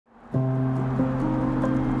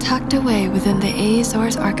Tucked away within the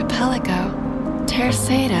Azores archipelago,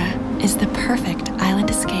 Terceira is the perfect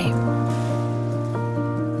island escape.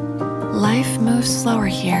 Life moves slower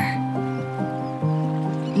here.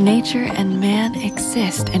 Nature and man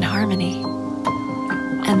exist in harmony,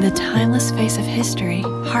 and the timeless face of history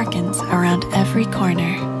harkens around every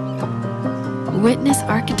corner. Witness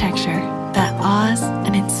architecture that awes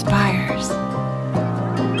and inspires.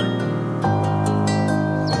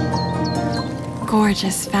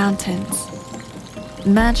 Gorgeous fountains,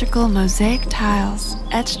 magical mosaic tiles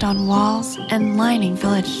etched on walls and lining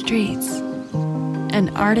village streets, and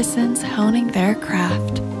artisans honing their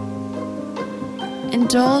craft.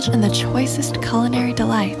 Indulge in the choicest culinary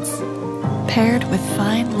delights, paired with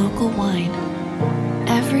fine local wine.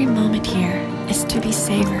 Every moment here is to be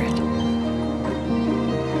savored.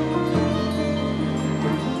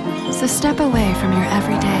 So step away from your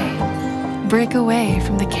everyday, break away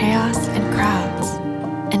from the chaos and crowds,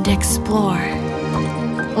 and explore.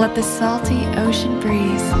 Let the salty ocean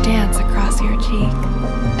breeze dance across your cheek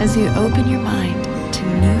as you open your mind to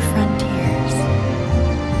new frontiers.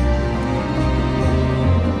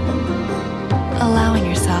 Allowing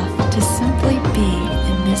yourself to simply be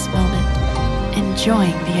in this moment,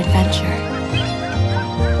 enjoying the adventure.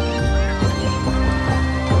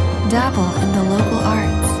 Dabble in the local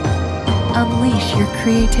arts, unleash your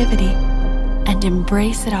creativity, and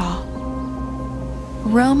embrace it all.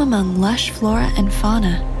 Roam among lush flora and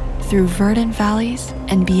fauna through verdant valleys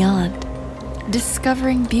and beyond,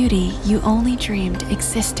 discovering beauty you only dreamed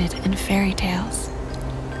existed in fairy tales.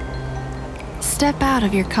 Step out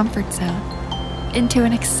of your comfort zone into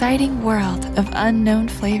an exciting world of unknown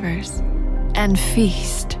flavors and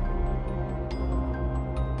feast.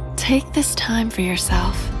 Take this time for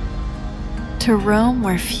yourself to roam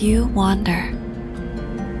where few wander.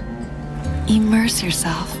 Immerse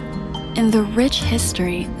yourself in the rich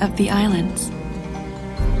history of the islands.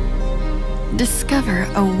 Discover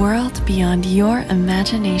a world beyond your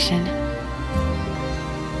imagination.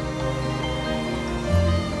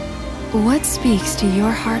 What speaks to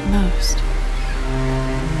your heart most?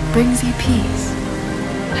 Brings you peace,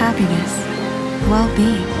 happiness,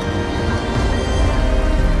 well-being.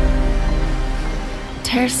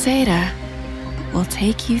 Terceira will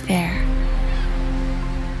take you there.